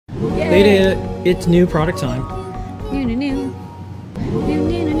Lady, it's new product time. New.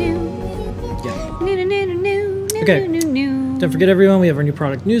 Yeah. New. Okay. Don't forget, everyone, we have our new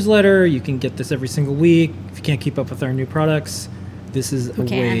product newsletter. You can get this every single week. If you can't keep up with our new products, this is a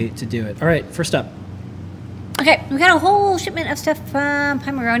way to do it. All right, first up. Okay, we got a whole shipment of stuff from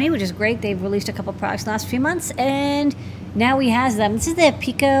Pomeroni, which is great. They've released a couple products in the last few months, and now we have them. This is the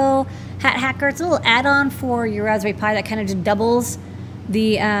Pico Hat Hacker. It's a little add-on for your Raspberry Pi that kind of just doubles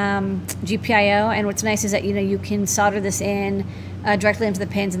the GPIO. And what's nice is that you can solder this in directly into the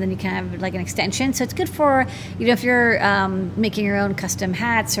pins, and then you can have like an extension. So it's good for if you're making your own custom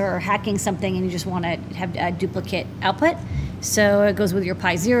hats or hacking something, and you just want to have a duplicate output. So it goes with your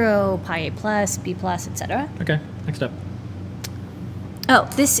Pi 0, Pi A+, B+, etc. Okay, next up. Oh,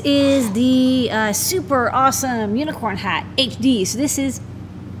 this is the super awesome Unicorn Hat HD. So this is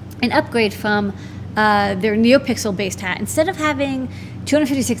an upgrade from their NeoPixel-based hat. Instead of having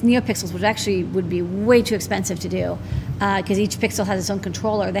 256 NeoPixels, which actually would be way too expensive to do, because each pixel has its own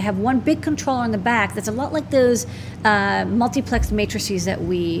controller, they have one big controller on the back that's a lot like those multiplexed matrices that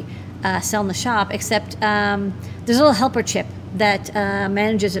we sell in the shop, except there's a little helper chip that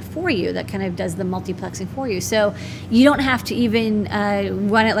manages it for you, that kind of does the multiplexing for you. So you don't have to even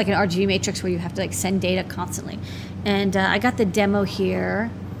run it like an RGB matrix where you have to like send data constantly. And I got the demo here.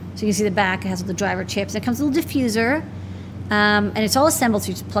 So you can see the back, it has all the driver chips. And it comes with a little diffuser. And it's all assembled, so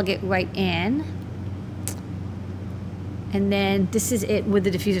you just plug it right in. And then this is it with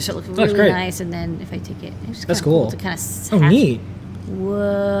the diffuser, so it looks really nice. And then if I take it, it's just that's cool. To kind of neat.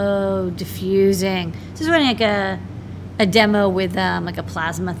 Whoa, diffusing. This is running like a demo with like a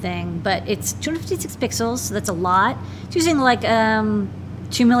plasma thing, but it's 256 pixels, so that's a lot. It's using like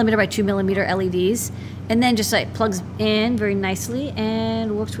 2mm by 2mm LEDs, and then just like plugs in very nicely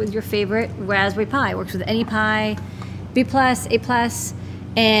and works with your favorite Raspberry Pi. Works with any Pi, B+, A+,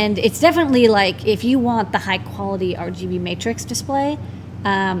 and it's definitely like if you want the high quality RGB matrix display,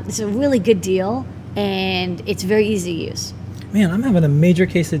 it's a really good deal, and it's very easy to use. Man, I'm having a major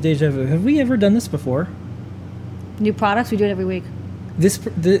case of deja vu. Have we ever done this before? New products, we do it every week. Was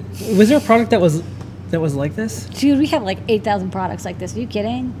there a product that was like this? Dude, we have like 8,000 products like this. Are you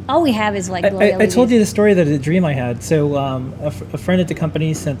kidding? All we have is like I told you the story that a dream I had. So a friend at the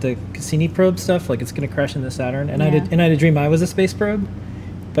company sent the Cassini probe stuff, like it's going to crash into Saturn, and I had a dream I was a space probe,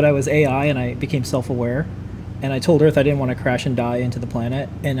 but I was AI and I became self-aware, and I told Earth I didn't want to crash and die into the planet,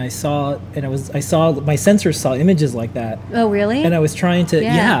 and I saw my sensors saw images like that. Oh really? And I was trying to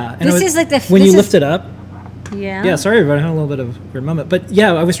And this is like the when you lift it up. Yeah. Yeah, sorry everybody, I had a little bit of a weird moment. But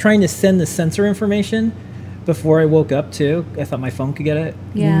yeah, I was trying to send the sensor information before I woke up too. I thought my phone could get it.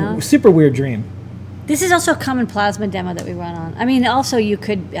 Yeah. Super weird dream. This is also a common plasma demo that we run on. I mean, also you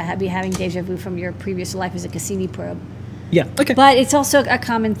could be having deja vu from your previous life as a Cassini probe. Yeah, okay. But it's also a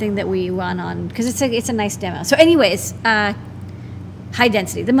common thing that we run on because it's a nice demo. So anyways, high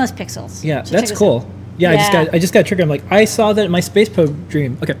density, the most pixels. Yeah, so that's cool. Yeah, I just got triggered. I'm like, I saw that in my space probe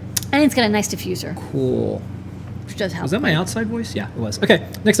dream. Okay. And it's got a nice diffuser. Cool. Which does help. Was that my outside voice? Yeah, it was. Okay,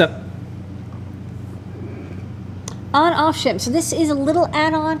 next up. On-off ship. So this is a little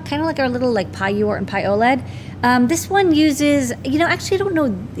add-on, kind of like our little like Pi UART and Pi OLED. This one uses, actually I don't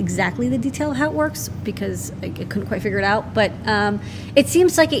know exactly the detail of how it works because I couldn't quite figure it out, but it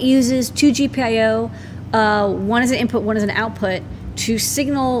seems like it uses 2 GPIO, one is an input, one is an output, to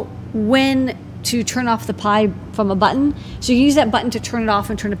signal when to turn off the Pi from a button. So you use that button to turn it off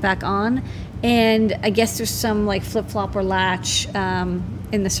and turn it back on. And I guess there's some like flip-flop or latch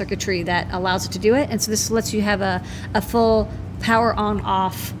in the circuitry that allows it to do it. And so this lets you have a full power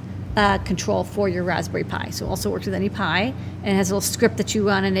on-off control for your Raspberry Pi. So it also works with any Pi, and it has a little script that you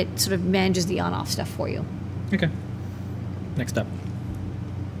run, and it sort of manages the on-off stuff for you. Okay. Next up.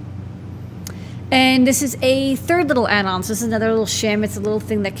 And this is a third little add-on. So this is another little shim. It's a little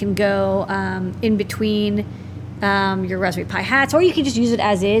thing that can go in between your Raspberry Pi hats, or you can just use it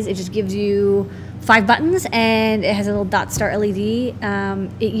as is. It just gives you 5 buttons, and it has a little dot star LED.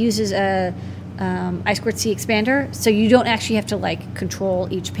 It uses a I2C expander, so you don't actually have to like control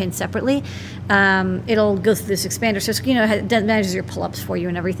each pin separately. It'll go through this expander, so it's, it manages your pull-ups for you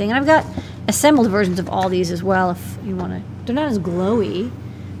and everything. And I've got assembled versions of all these as well if you want to. They're not as glowy.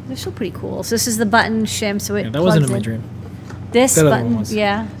 They're still pretty cool. So this is the button shim, so it that wasn't in my dream. This that button, was.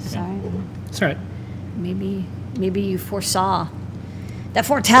 yeah. Sorry. It's all right. Maybe you foresaw that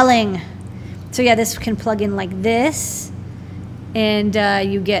foretelling. So yeah, this can plug in like this, and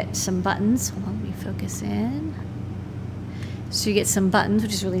you get some buttons. Hold on, let me focus in. So you get some buttons,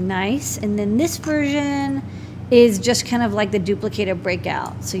 which is really nice. And then this version is just kind of like the duplicator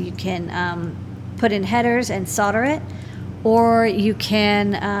breakout. So you can put in headers and solder it, or you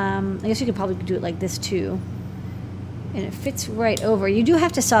can, I guess you could probably do it like this too. And it fits right over. You do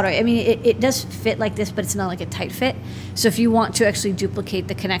have to solder. I mean, it does fit like this, but it's not like a tight fit. So if you want to actually duplicate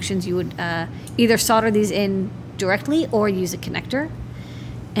the connections, you would either solder these in directly or use a connector.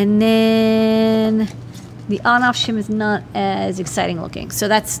 And then the on-off shim is not as exciting looking. So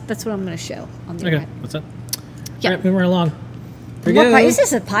that's what I'm going to show on the overhead. What's that? Yeah. All right, moving along. This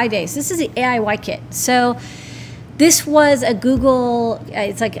is a Pi Day. So this is the AIY kit. So this was a Google,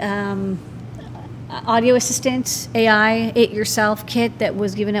 it's like audio assistant AI it yourself kit that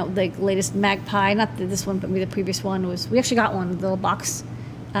was given out the latest Magpie, not this one, but maybe the previous one was, we actually got one, the little box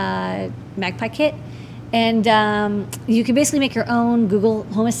Magpie kit. And you can basically make your own Google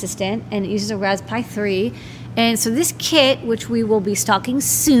Home Assistant, and it uses a Raspberry Pi 3. And so this kit, which we will be stocking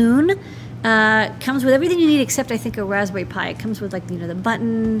soon, comes with everything you need except, I think, a Raspberry Pi. It comes with, like, you know, the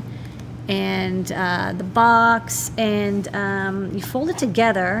button and the box, and you fold it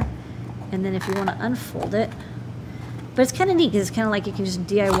together, and then if you want to unfold it. But it's kind of neat because it's kind of like you can just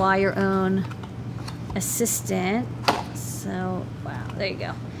DIY your own assistant. So, wow, there you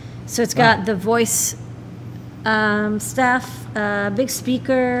go. So it's got the voice stuff, big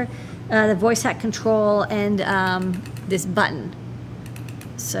speaker, the voice hat control, and this button.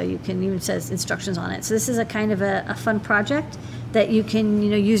 So you can, even says instructions on it. So this is a kind of a fun project that you can, you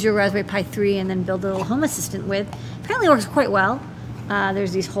know, use your Raspberry Pi 3 and then build a little home assistant with. Apparently it works quite well.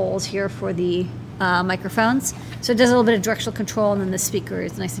 There's these holes here for the microphones. So it does a little bit of directional control, and then the speaker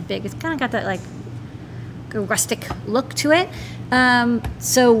is nice and big. It's kind of got that, like, a rustic look to it.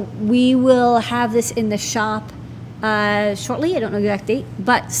 So we will have this in the shop shortly. I don't know the exact date,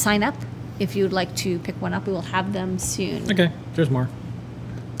 but sign up if you'd like to pick one up. We will have them soon. Okay, there's more.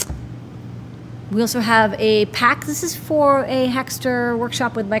 We also have a pack. This is for a Hackster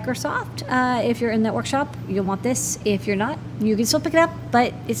workshop with Microsoft. If you're in that workshop, you'll want this. If you're not, you can still pick it up,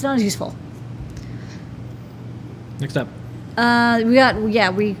 but it's not as useful. Next up.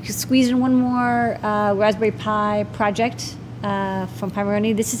 We squeezed in one more Raspberry Pi project from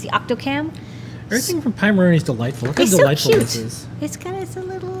Pimeroni. This is the Octocam. Everything from Pimeroni is delightful. Look how delightful this is. It's a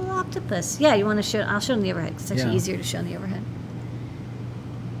little octopus. Yeah, you want to show? I'll show on the overhead. It's actually easier to show on the overhead.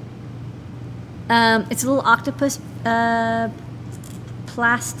 It's a little octopus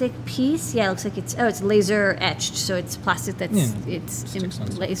plastic piece. Yeah, it looks like it's laser etched, so it's plastic that's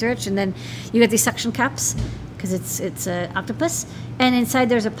laser etched, and then you get these suction cups because it's an octopus, and inside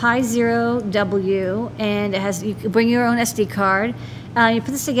there's a Pi 0W, and it has, you can bring your own SD card. You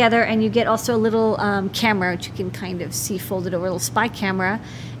put this together, and you get also a little camera, which you can kind of see folded over, a little spy camera,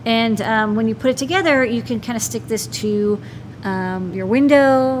 and when you put it together, you can kind of stick this to your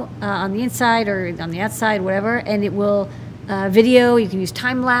window on the inside or on the outside, whatever, and it will video. You can use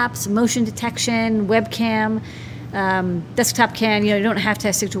time lapse, motion detection, webcam, desktop cam. You know, you don't have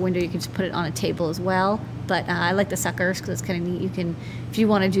to stick to a window. You can just put it on a table as well. But I like the suckers because it's kind of neat. You can, if you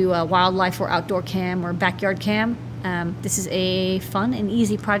want to do a wildlife or outdoor cam or backyard cam, this is a fun and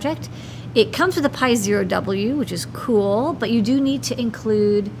easy project. It comes with a Pi 0W, which is cool, but you do need to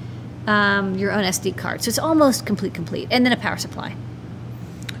include your own SD card. So it's almost complete, and then a power supply.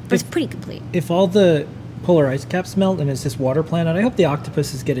 But it's pretty complete. If all the polar ice caps melt and it's this water planet, I hope the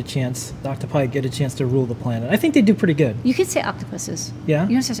octopuses get a chance, the octopi get a chance to rule the planet. I think they do pretty good. You could say octopuses. Yeah?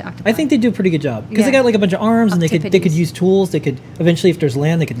 You don't say octopi. I think they do a pretty good job. Because they got like a bunch of arms, and they could use tools. They could, eventually, if there's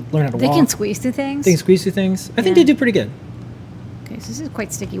land, they could learn how to walk. They can squeeze through things. They can squeeze through things. I think they do pretty good. Okay, so this is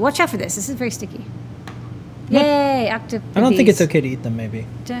quite sticky. Watch out for this. This is very sticky. Yay, octopuses. I don't think it's okay to eat them, maybe.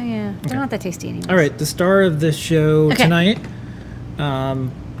 Yeah, they're not that tasty anymore. All right, the star of the show tonight,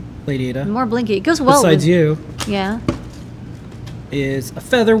 Lady Ada. More blinky. It goes well. Besides you. Yeah. Is a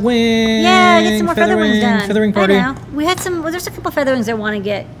feather wing. Yeah, get some more feather wings done. Feather wing party. I know. We had some. Well, there's a couple feather wings I want to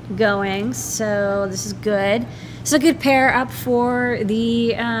get going, so this is good. It's a good pair up for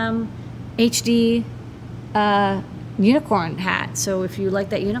the HD unicorn hat. So if you like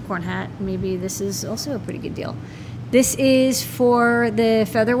that unicorn hat, maybe this is also a pretty good deal. This is for the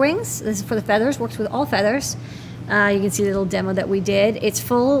feather wings. This is for the feathers. Works with all feathers. You can see the little demo that we did. It's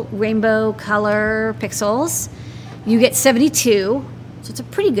full rainbow color pixels. You get 72, so it's a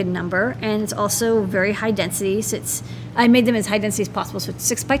pretty good number, and it's also very high density. So I made them as high density as possible, so it's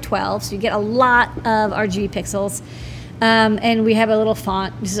 6 by 12, so you get a lot of RGB pixels. And we have a little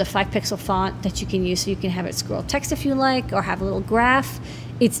font. This is a 5-pixel font that you can use, so you can have it scroll text if you like, or have a little graph.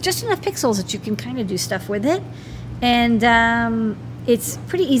 It's just enough pixels that you can kind of do stuff with it. And it's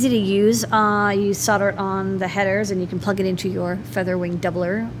pretty easy to use. You solder it on the headers, and you can plug it into your feather wing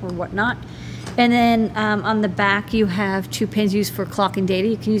doubler or whatnot. And then on the back, you have 2 pins used for clocking data.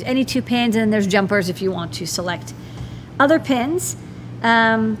 You can use any 2 pins, and then there's jumpers if you want to select other pins.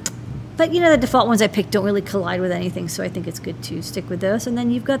 But, the default ones I picked don't really collide with anything, so I think it's good to stick with those. And then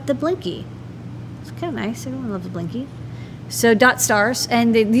you've got the blinky. It's kind of nice. Everyone loves the blinky. So dot stars,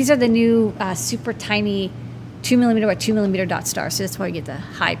 and these are the new super tiny 2mm by 2mm dot stars, so that's why you get the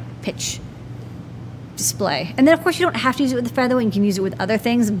high pitch display. And then, of course, you don't have to use it with the featherweight. You can use it with other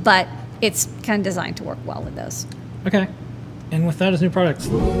things, but it's kind of designed to work well with those. Okay. And with that is new products.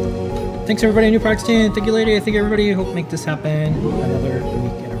 Thanks, everybody. New products team. Thank you, lady. Thank you, everybody. Hope make this happen another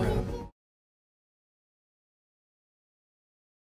week.